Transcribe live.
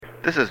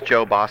This is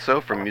Joe Basso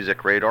from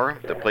Music Radar,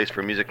 the place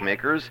for music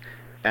makers,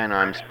 and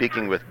I'm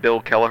speaking with Bill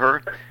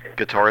Kelliher,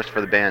 guitarist for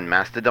the band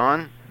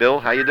Mastodon. Bill,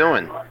 how you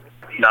doing?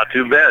 Not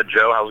too bad,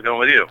 Joe. How's it going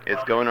with you?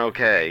 It's going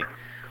okay.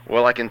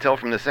 Well, I can tell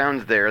from the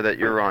sounds there that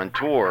you're on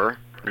tour.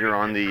 You're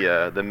on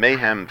the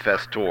Mayhem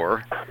Fest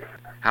tour.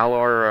 How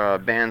are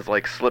bands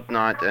like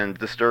Slipknot and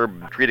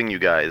Disturbed treating you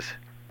guys?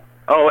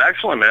 Oh,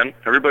 excellent, man.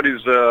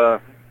 Everybody's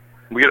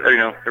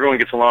everyone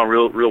gets along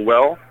real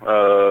well.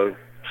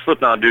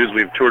 Slipknot dudes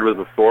we've toured with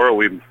before. So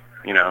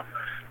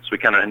we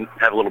kind of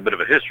have a little bit of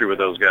a history with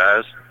those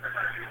guys.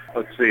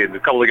 Let's see, a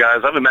couple of guys,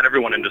 I haven't met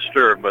everyone in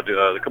Disturbed, but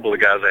the couple of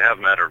guys I have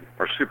met are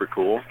super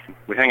cool.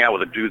 We hang out with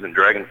the dudes in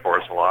Dragon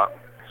Force a lot.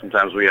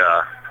 Sometimes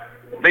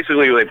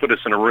basically they put us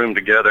in a room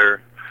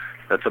together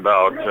that's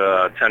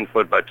about 10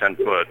 foot by 10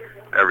 foot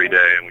every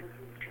day, and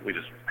we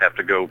just have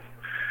to go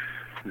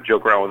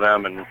joke around with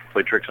them and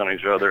play tricks on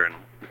each other, and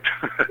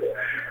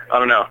I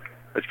don't know.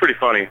 It's pretty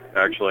funny,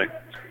 actually.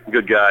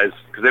 Good guys,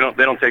 because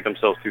they don't take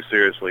themselves too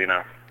seriously,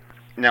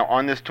 Now,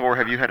 on this tour,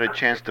 have you had a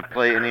chance to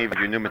play any of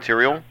your new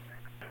material?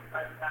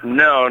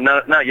 No,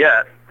 not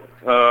yet.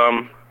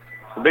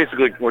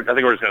 Basically, I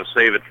think we're just going to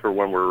save it for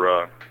when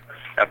we're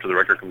after the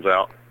record comes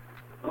out.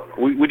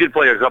 We did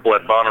play a couple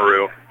at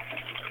Bonnaroo.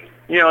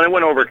 They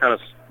went over kind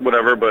of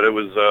whatever, but it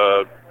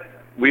was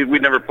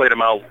we'd never played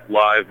them out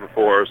live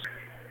before,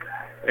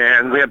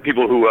 and we had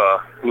people who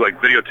like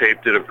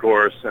videotaped it, of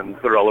course, and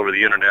put it all over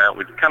the internet.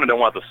 We kind of don't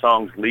want the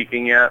songs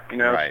leaking yet,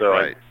 Right, so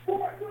right.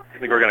 I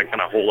think we're going to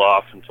kind of hold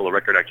off until the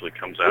record actually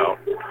comes out.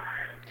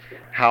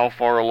 How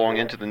far along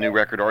into the new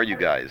record are you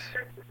guys?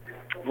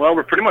 Well,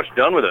 we're pretty much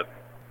done with it.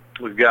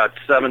 We've got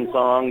 7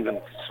 songs,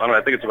 and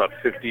I think it's about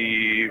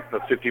 50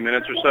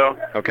 minutes or so.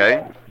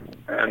 Okay.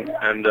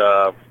 And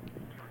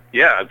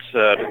yeah, it's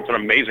an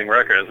amazing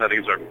record. I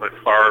think it's by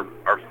far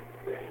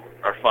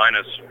our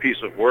finest piece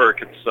of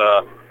work. It's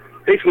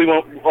basically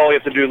all we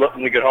have to do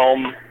when we get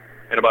home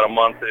in about a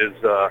month is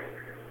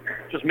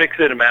just mix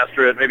it and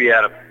master it. Maybe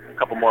add a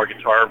couple more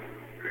guitar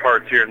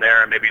parts here and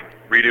there, and maybe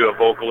redo a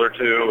vocal or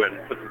two, and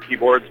put some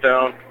keyboards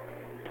down.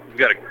 We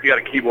got a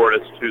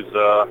keyboardist who's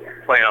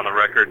playing on the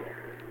record.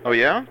 Oh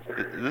yeah,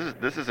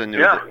 this is a new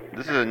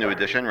this is a new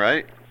edition,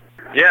 right?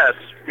 Yeah,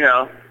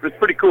 it's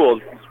pretty cool.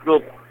 It's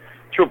real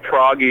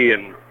proggy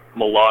and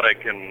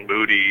melodic and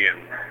moody, and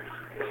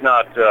it's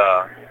not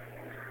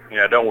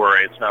don't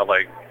worry, it's not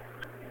like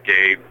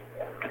gay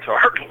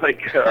guitar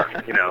like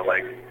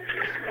like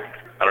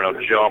I don't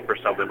know, Jump or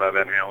something by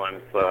Van Halen.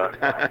 It's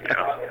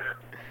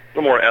a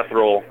little more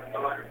ethereal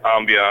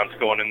ambiance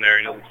going in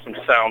there, some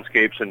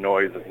soundscapes and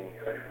noises and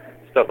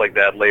stuff like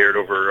that layered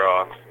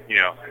over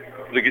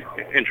the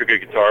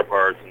intricate guitar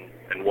parts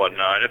and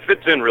whatnot. It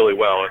fits in really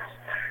well.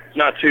 It's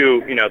not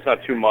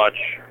too much,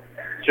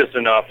 just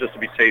enough just to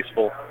be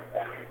tasteful.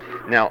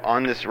 Now,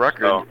 on this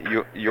record,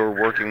 you're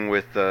working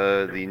with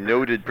the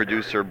noted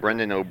producer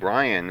Brendan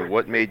O'Brien.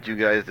 What made you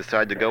guys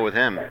decide to go with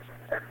him?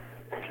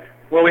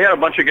 Well, we had a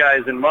bunch of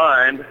guys in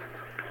mind,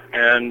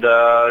 and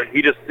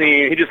he just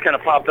kind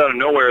of popped out of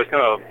nowhere. It's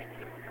kind of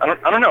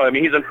I don't know. I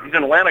mean, he's an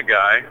Atlanta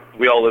guy.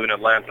 We all live in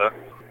Atlanta.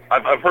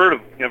 I've heard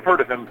of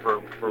him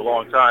for a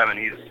long time, and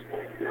he's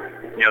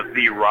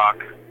the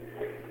rock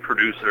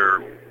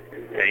producer.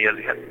 Yeah,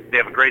 they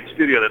have a great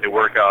studio that they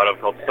work out of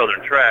called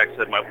Southern Tracks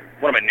that one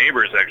of my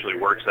neighbors actually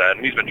works at,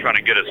 and he's been trying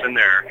to get us in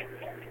there.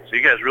 So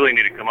you guys really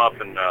need to come up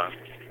and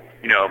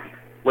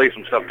lay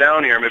some stuff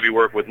down here. Maybe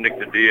work with Nick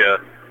Didia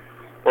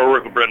or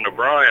work with Brendan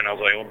O'Brien. I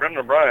was like, well, Brendan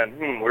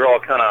O'Brien, we're all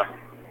kind of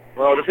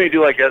doesn't he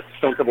do like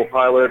Stone Temple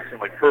Pilots and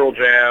like Pearl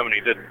Jam, and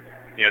he did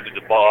did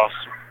the Boss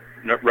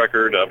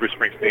record, Bruce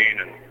Springsteen,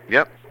 and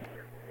yep.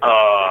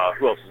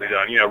 Who else has he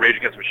done? Rage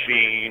Against the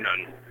Machine,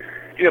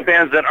 and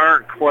bands that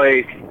aren't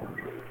quite.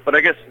 But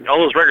I guess all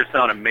those records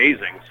sound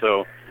amazing,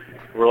 so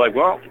we're like,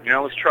 well,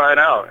 let's try it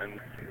out. And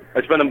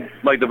it's been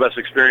the best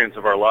experience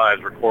of our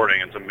lives recording.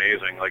 It's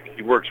amazing. Like,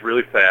 he works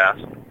really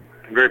fast,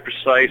 very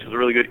precise. Has a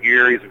really good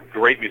ear. He's a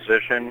great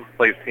musician.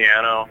 Plays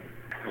piano.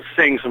 He'll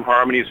sing some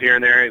harmonies here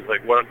and there. He's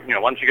like, why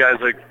don't you guys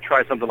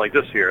try something like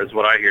this here? This is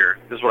what I hear.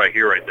 This is what I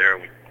hear right there.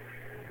 And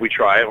we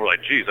try it. And we're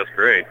like, geez, that's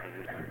great.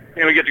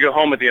 And we get to go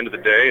home at the end of the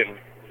day and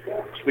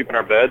sleep in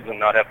our beds and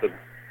not have to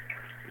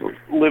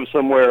live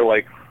somewhere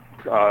like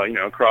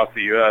across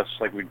the U.S.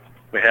 like we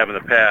have in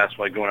the past,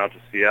 like going out to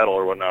Seattle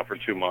or whatnot for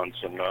 2 months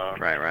and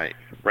right,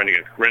 renting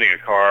a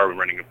car and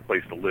renting a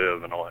place to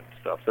live and all that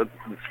stuff. So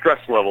the stress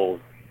level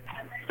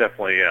is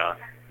definitely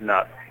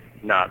not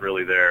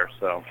really there.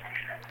 So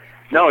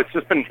no, it's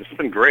just been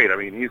great. I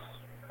mean,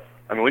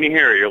 when you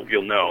hear it,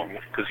 you'll know,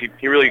 because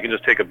he really can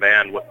just take a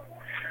band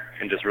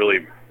and just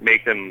really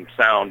make them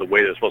sound the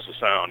way they're supposed to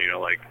sound.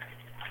 Like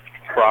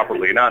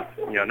properly, not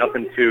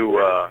nothing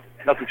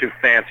too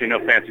fancy,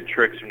 no fancy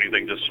tricks or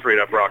anything, just straight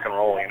up rock and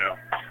roll, He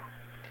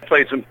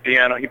played some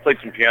piano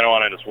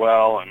on it as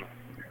well, and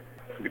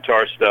some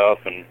guitar stuff,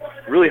 and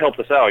really helped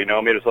us out,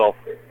 made us all,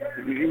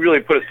 he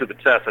really put us to the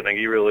test. I think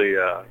he really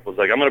was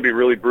like, I'm going to be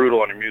really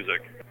brutal on your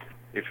music.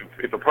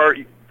 If a part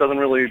doesn't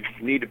really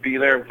need to be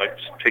there, like,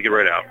 just take it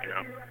right out,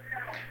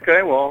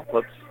 Okay, well,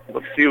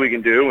 let's see what we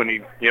can do. And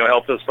he,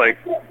 helped us, like,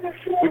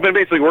 we've been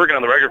basically working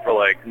on the record for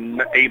like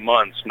 9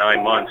 months,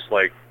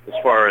 like, as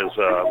far as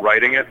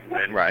writing it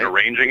and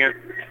arranging it.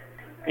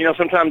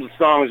 Sometimes the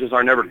songs just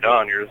are never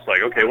done. You're just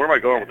like, okay, where am I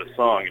going with this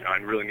song? I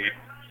really need.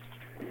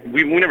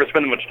 We never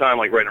spend much time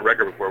like writing a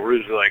record before. We're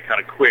usually like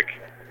kind of quick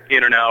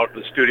in and out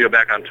the studio,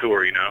 back on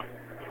tour.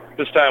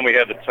 This time we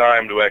had the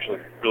time to actually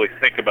really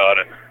think about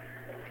it.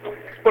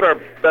 Put our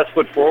best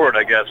foot forward,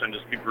 I guess, and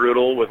just be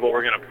brutal with what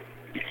we're gonna,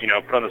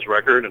 put on this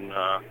record. And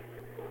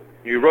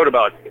you wrote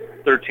about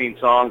 13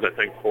 songs, I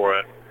think, for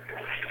it.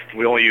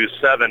 We only used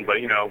 7, but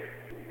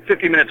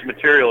 50 minutes of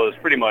material is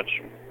pretty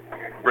much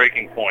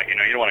breaking point. You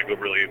don't want to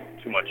go really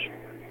too much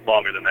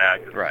longer than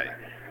that. Right.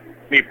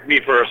 Me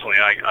personally,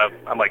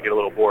 I might get a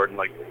little bored and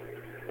like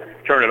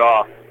turn it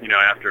off,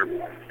 after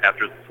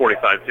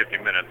 45, 50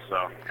 minutes.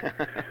 So,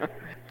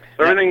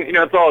 everything,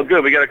 it's all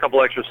good. We got a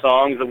couple extra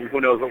songs that who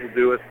knows what we'll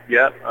do with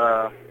yet.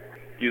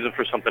 Use it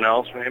for something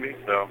else maybe.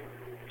 So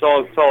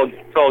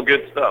it's all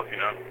good stuff,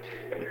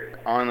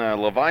 On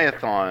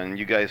Leviathan,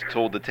 you guys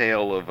told the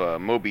tale of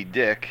Moby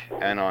Dick,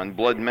 and on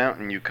Blood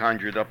Mountain, you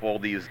conjured up all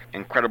these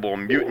incredible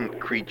mutant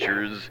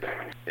creatures.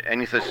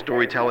 Any such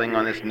storytelling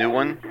on this new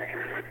one?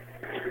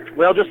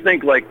 Well, just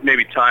think like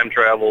maybe time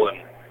travel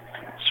and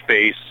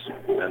space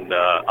and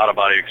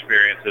out-of-body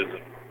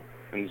experiences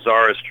and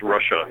Tsarist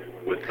Russia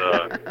with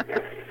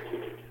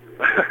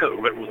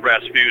with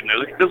Rasputin.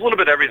 There's a little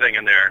bit of everything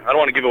in there. I don't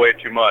want to give away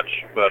too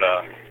much, but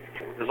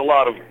there's a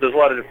lot of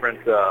different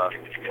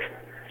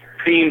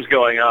themes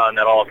going on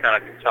that all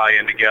kind of tie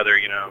in together.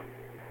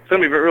 It's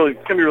gonna be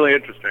really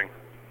interesting.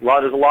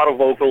 There's a lot of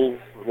vocals,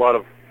 a lot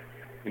of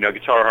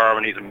guitar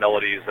harmonies and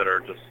melodies that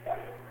are just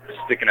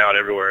sticking out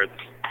everywhere.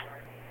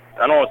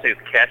 I don't want to say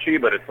it's catchy,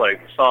 but it's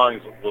like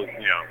songs, they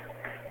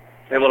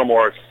have a little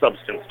more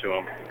substance to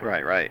them.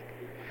 Right.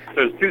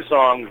 There's 2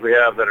 songs we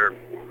have that are,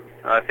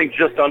 I think,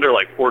 just under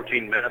like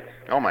 14 minutes.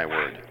 Oh my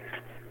word!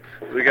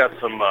 We got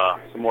some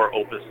more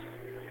opus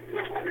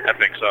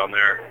epics on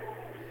there.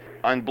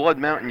 On Blood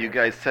Mountain, you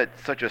guys set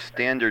such a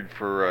standard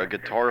for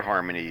guitar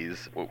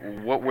harmonies.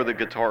 What were the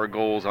guitar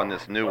goals on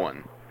this new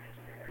one?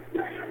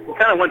 We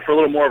kind of went for a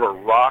little more of a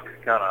rock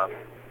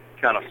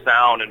kind of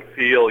sound and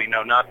feel,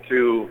 not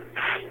too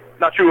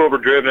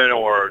overdriven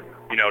or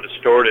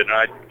distorted.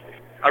 And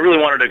I really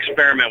wanted to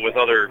experiment with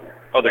other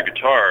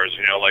guitars.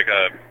 Like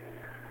I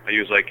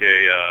use like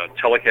a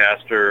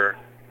Telecaster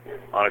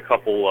on a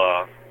couple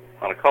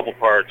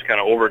parts, kind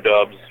of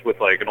overdubs with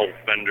like an old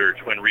Fender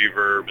twin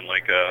reverb and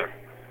like a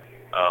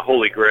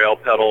Holy Grail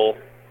pedal.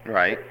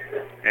 Right.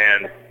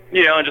 And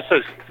and just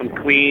some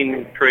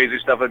clean, crazy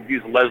stuff. I've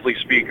used a Leslie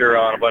speaker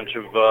on a bunch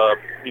of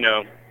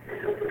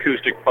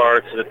acoustic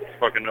parts that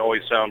fucking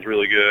always sounds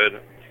really good.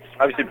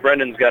 Obviously,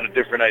 Brendan's got a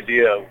different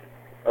idea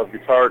of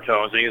guitar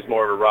tones, and he's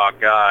more of a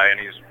rock guy, and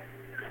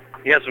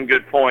he has some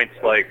good points.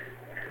 Like,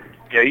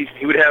 he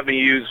would have me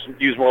use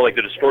more like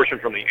the distortion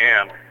from the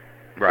amp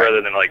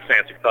rather than like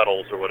fancy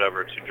pedals or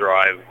whatever to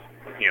drive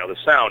the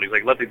sound. He's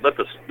like, let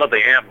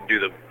the amp do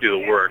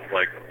the work,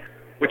 like,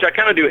 which I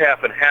kind of do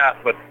half and half,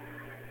 but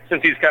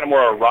since he's kind of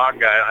more a rock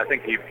guy, I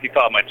think he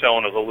thought my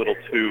tone was a little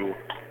too.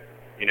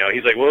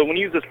 He's like, well, when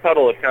you use this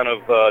pedal, it kind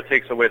of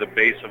takes away the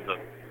bass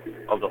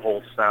of the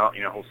whole sound,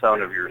 whole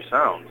sound of your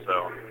sound.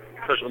 So,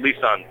 especially at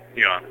least on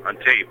on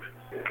tape,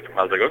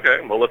 I was like, okay,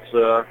 well,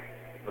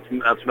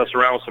 let's mess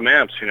around with some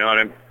amps, And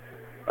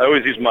I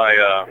always use my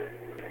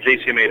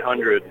JCM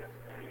 800.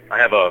 I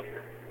have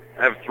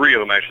 3 of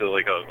them actually,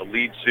 like a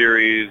lead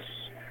series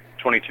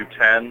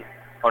 2210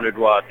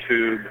 100-watt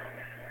tube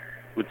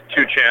with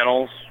 2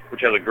 channels,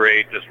 which has a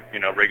great just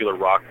regular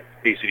rock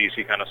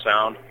AC/DC kind of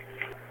sound.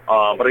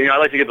 But I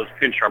like to get those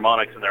pinch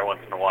harmonics in there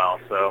once in a while.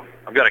 So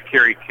I've got a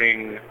Kerry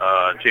King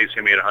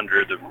JCM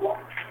 800.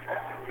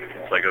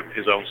 It's like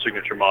his own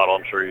signature model.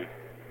 I'm sure you've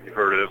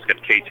heard of it. It's got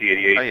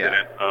KT88 in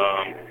it.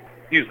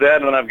 Use that,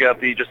 and then I've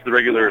got the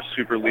regular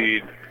Super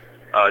Lead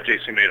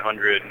JCM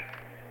 800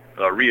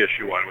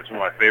 reissue one, which is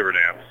one of my favorite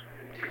amps.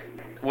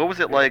 What was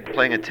it like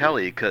playing a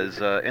Tele? Because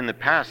in the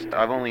past,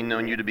 I've only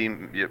known you to be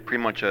pretty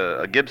much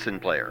a Gibson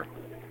player.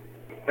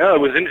 No, it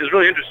was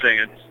really interesting.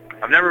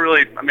 I've never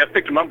really, I've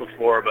picked them up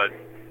before, but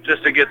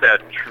just to get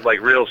that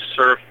like real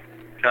surf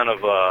kind of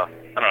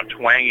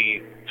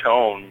twangy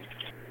tone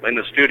in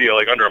the studio,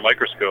 like under a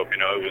microscope, it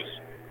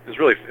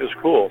was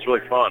cool. It's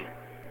really fun.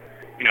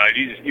 I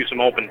use some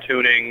open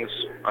tunings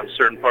on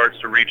certain parts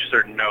to reach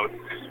certain notes.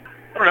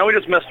 I don't know, we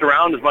just messed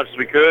around as much as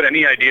we could.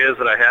 Any ideas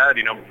that I had,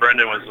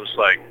 Brendan was just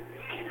like,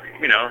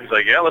 he's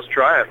like, yeah, let's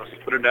try it. Let's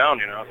put it down,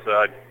 So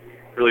I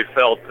really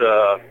felt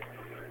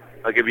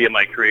I could be at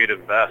my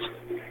creative best.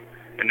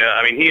 And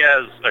he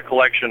has a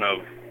collection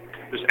of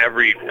just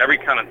every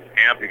kind of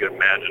amp you could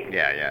imagine.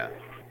 Yeah.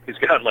 He's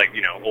got like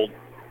old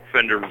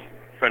Fender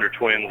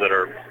twins that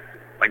are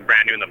like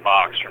brand new in the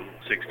box from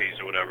the 60s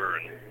or whatever,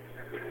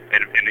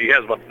 and he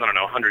has about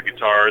 100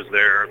 guitars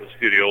there. The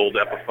studio old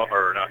Epiphone,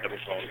 or not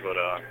Epiphones, but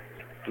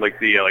like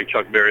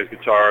Chuck Berry's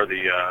guitar,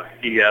 the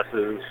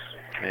ES's.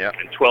 Yeah.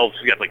 And 12.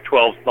 So you got like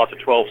lots of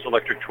 12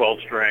 electric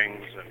 12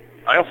 strings. And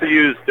I also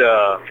used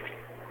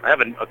I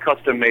have a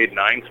custom-made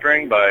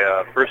 9-string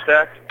by First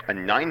Act. A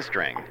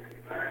 9-string.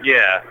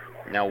 Yeah.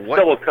 Now what?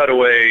 Double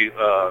cutaway,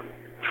 kind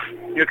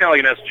of like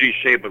an SG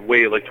shape, but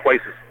way like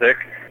twice as thick.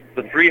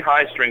 The 3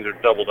 high strings are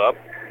doubled up.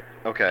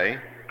 Okay.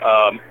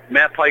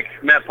 Matt Pike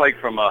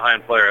from High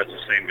and Player has the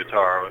same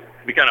guitar.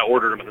 We kind of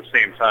ordered them at the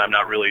same time,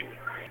 not really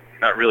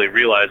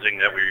realizing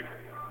that we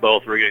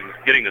both were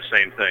getting the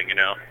same thing, you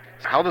know.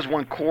 How does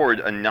one chord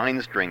a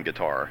 9-string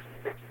guitar?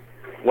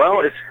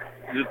 Well, it's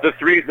the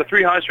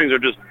three high strings are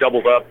just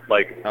doubled up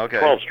like Okay.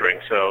 12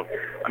 strings. So,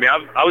 I mean,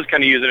 I was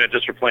kind of using it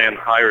just for playing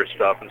higher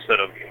stuff instead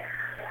of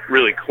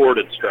really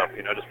chorded stuff,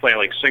 you know, just playing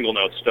like single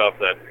note stuff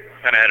that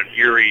kind of had an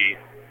eerie,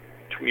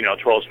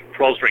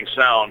 12-string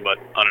sound, but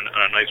on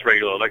a nice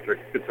regular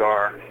electric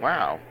guitar.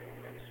 Wow.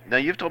 Now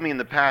you've told me in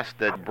the past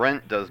that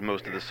Brent does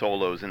most of the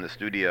solos in the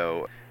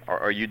studio.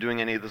 Are you doing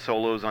any of the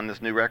solos on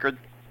this new record?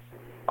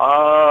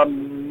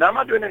 I'm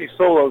not doing any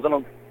solos.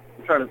 I'm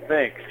trying to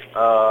think.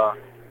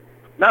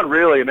 Not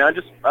really. I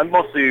mean, I'm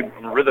mostly a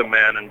rhythm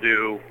man and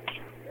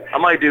I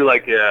might do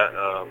like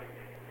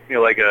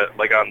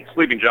like on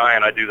Sleeping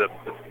Giant, I do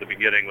the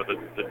beginning with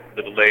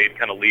the delayed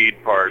kind of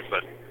lead part,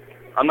 but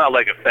I'm not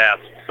like a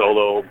fast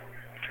solo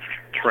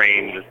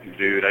trained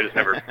dude. I just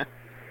never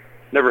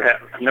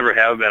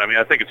have been. I mean,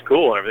 I think it's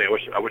cool and everything.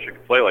 I wish I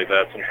could play like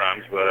that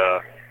sometimes,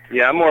 but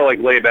yeah, I'm more like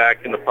lay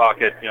back in the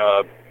pocket,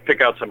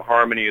 pick out some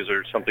harmonies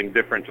or something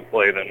different to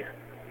play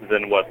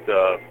than what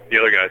the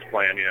other guy's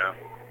playing. Yeah.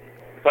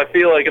 If I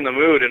feel like in the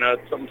mood and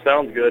something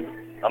sounds good,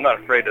 I'm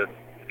not afraid to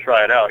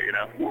try it out, you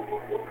know.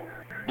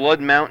 Blood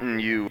Mountain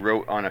you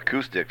wrote on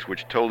acoustics,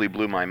 which totally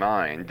blew my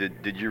mind.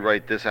 Did you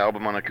write this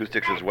album on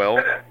acoustics as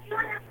well?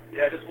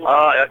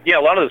 Yeah,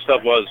 a lot of the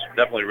stuff was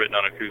definitely written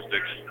on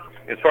acoustics.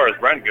 As far as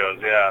Brent goes,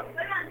 yeah.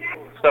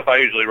 Stuff I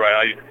usually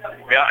write.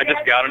 I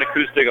just got an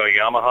acoustic, a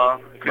Yamaha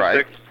acoustic,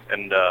 Right.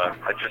 and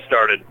I just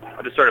started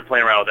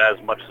playing around with that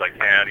as much as I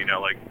can. You know,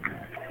 like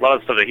a lot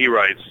of stuff that he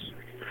writes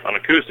on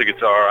acoustic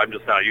guitar, I'm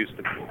just not used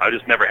to. I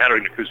just never had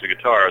an acoustic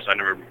guitar, so I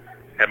never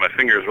had my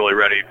fingers really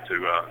ready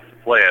to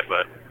play it.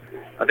 But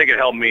I think it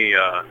helped me,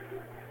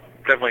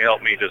 definitely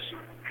helped me just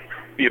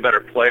be a better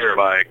player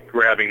by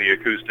grabbing the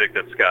acoustic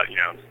that's got,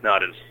 it's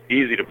not as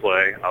easy to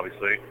play,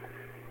 obviously,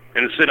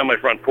 and just sitting on my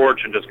front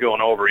porch and just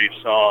going over each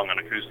song on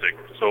acoustic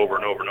just over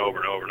and over and over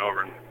and over and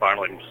over, and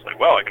finally I'm just like,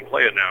 wow, I can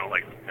play it now,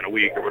 like in a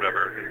week or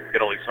whatever, and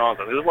get all these songs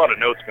on. There's a lot of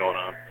notes going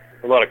on,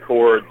 a lot of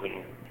chords, and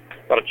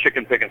a lot of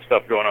chicken picking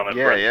stuff going on that's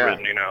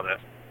written,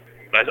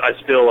 that I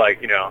still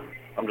like,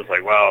 I'm just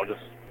like, wow, just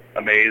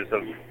amazed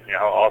of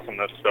how awesome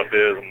that stuff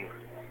is, and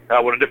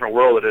what a different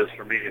world it is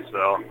for me.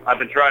 So I've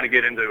been trying to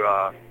get into.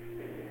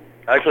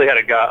 I actually had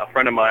a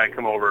friend of mine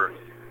come over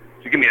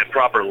to give me a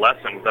proper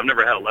lesson. I've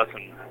never had a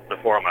lesson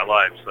before in my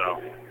life,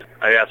 so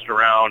I asked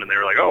around, and they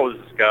were like, "Oh,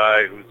 there's this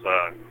guy who's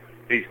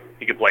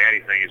he can play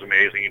anything. He's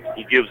amazing.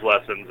 He gives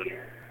lessons." And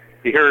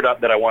he heard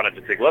that I wanted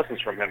to take lessons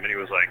from him, and he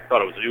was like,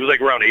 it was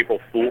like around April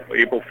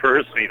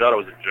 1st, and he thought it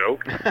was a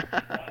joke.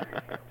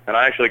 And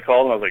I actually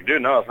called him. I was like,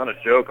 "Dude, no, it's not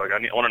a joke. Like, I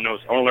want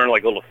to learn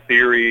like a little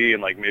theory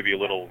and like maybe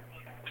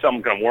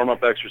some kind of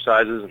warm-up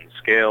exercises and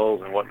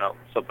scales and whatnot,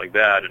 stuff like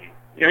that." And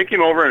he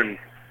came over and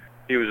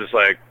he was just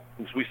like,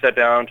 we sat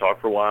down,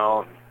 talked for a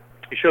while, and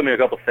he showed me a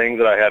couple things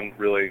that I hadn't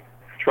really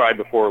tried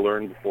before or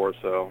learned before.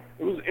 So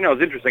it was, it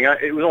was interesting.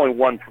 It was only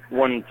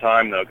one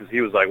time though, because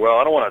he was like, "Well,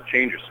 I don't want to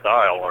change your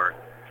style," or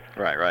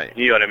right.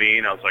 You know what I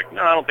mean? I was like,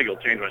 "No, I don't think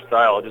it'll change my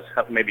style. It'll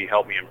just maybe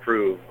help me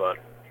improve." But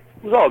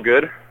it was all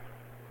good.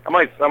 I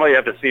might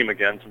have to see him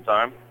again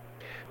sometime.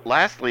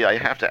 Lastly, I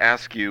have to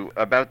ask you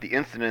about the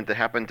incident that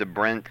happened to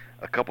Brent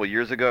a couple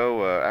years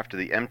ago after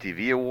the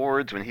MTV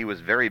Awards when he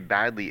was very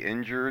badly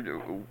injured.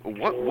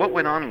 What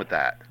went on with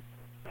that?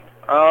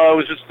 It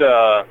was just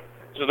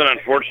an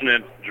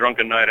unfortunate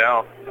drunken night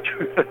out.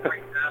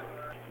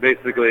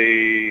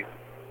 Basically,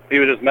 he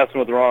was just messing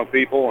with the wrong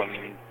people,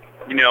 and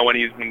when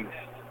you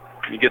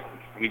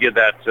get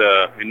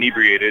that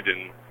inebriated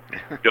and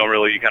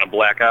you kind of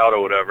black out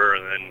or whatever,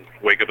 and then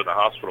wake up in the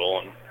hospital,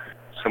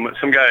 and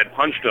some guy had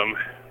punched him,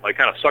 like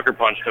kind of sucker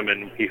punched him,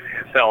 and he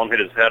fell and hit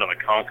his head on the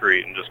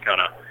concrete and just kind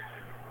of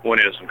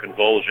went into some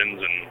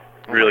convulsions and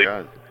really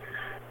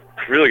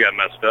got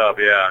messed up.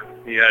 Yeah,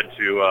 he had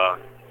to. I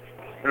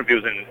don't know if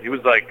he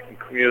was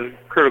in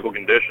critical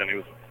condition. He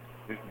was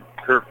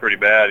hurt pretty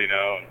bad, and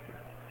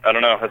I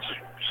don't know. That's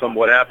just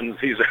what happens.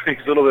 He's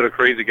a little bit of a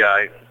crazy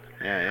guy.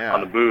 Yeah.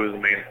 On the booze. I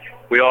mean,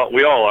 we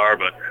all are,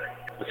 but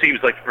it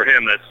seems like for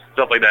him that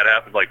stuff like that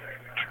happens, like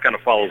kind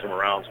of follows him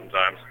around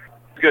sometimes.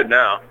 He's good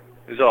now.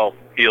 He's all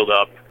healed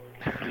up.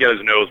 He got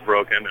his nose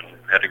broken and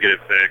had to get it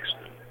fixed.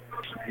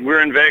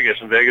 We're in Vegas,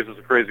 and Vegas is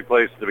a crazy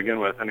place to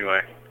begin with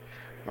anyway.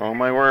 Oh,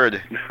 my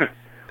word.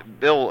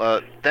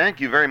 Bill,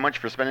 thank you very much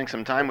for spending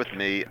some time with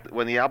me.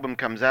 When the album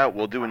comes out,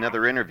 we'll do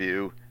another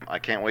interview. I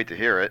can't wait to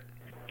hear it.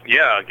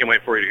 Yeah, I can't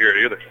wait for you to hear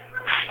it either.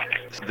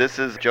 This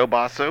is Joe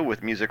Basso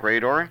with Music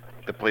Radar,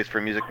 the place for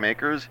music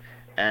makers,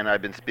 and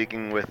I've been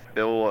speaking with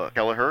Bill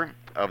Kelliher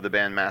of the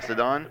band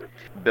Mastodon.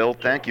 Bill,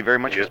 thank you very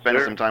much for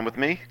spending some time with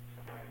me.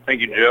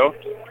 Thank you, Joe.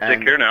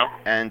 Take care now.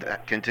 And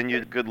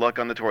continued good luck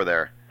on the tour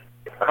there.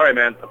 All right,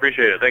 man.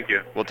 Appreciate it. Thank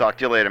you. We'll talk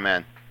to you later,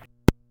 man.